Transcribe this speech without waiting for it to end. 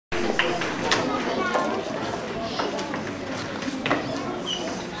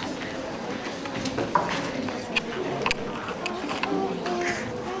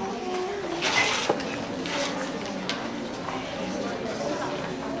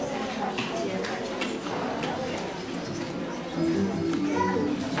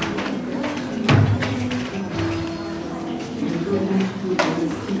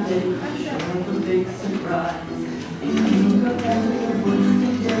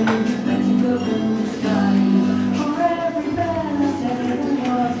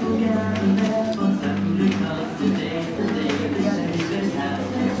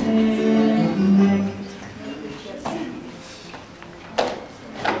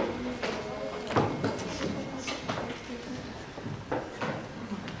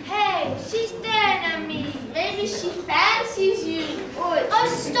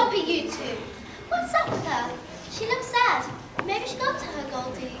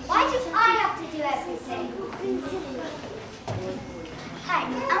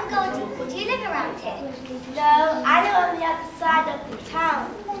No, I live on the other side of the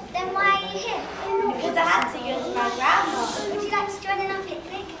town. Then why are you here? Because I had to go to my grandma. Would you like to join in our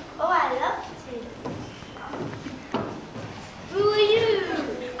picnic? Oh, I love to. Who are you?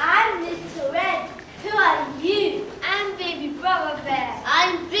 I'm Little Red. Who are you? I'm Baby Brother Bear.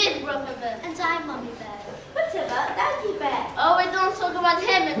 I'm Big Brother Bear. And I'm Mummy Bear. What about Daddy Bear? Oh, we don't talk about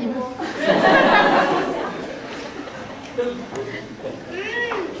him anymore.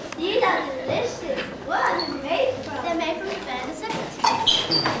 These are delicious. What are they made from? They're made from the bare necessities.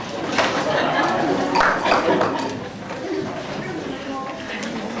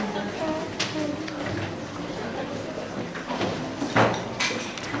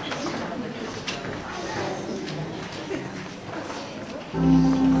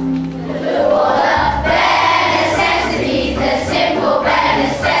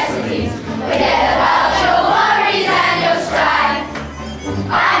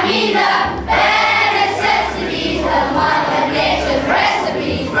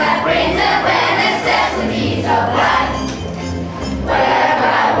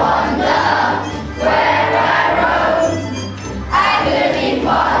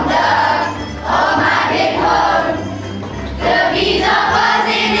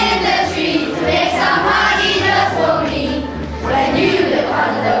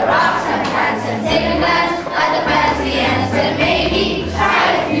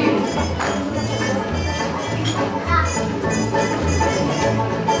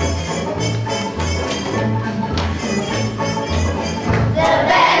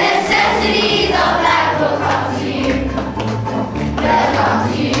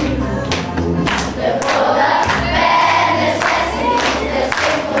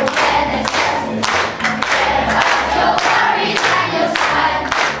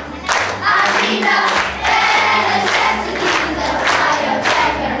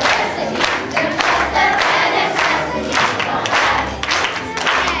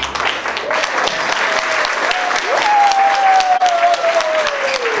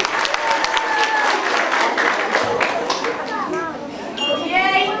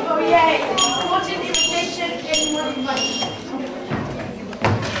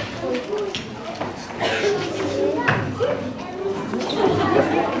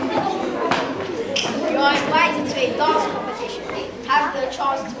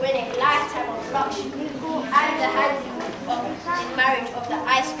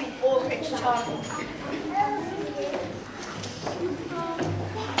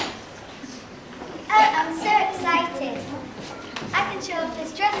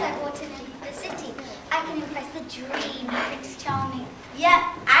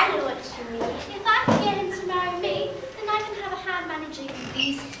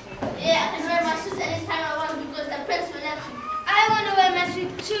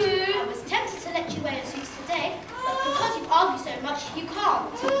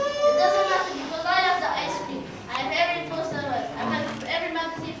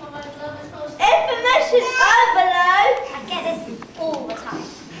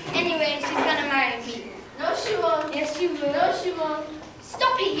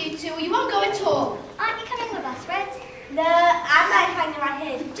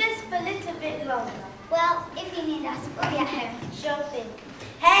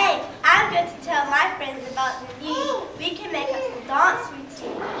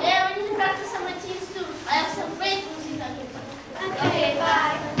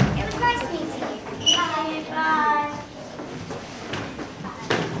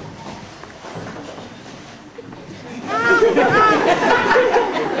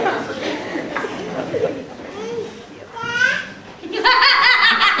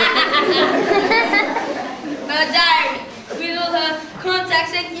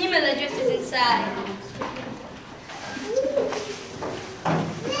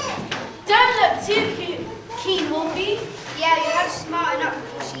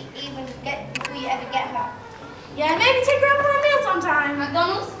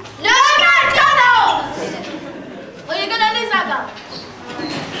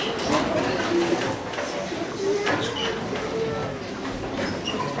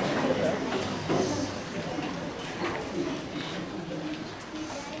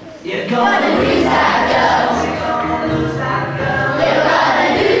 You're gonna lose that.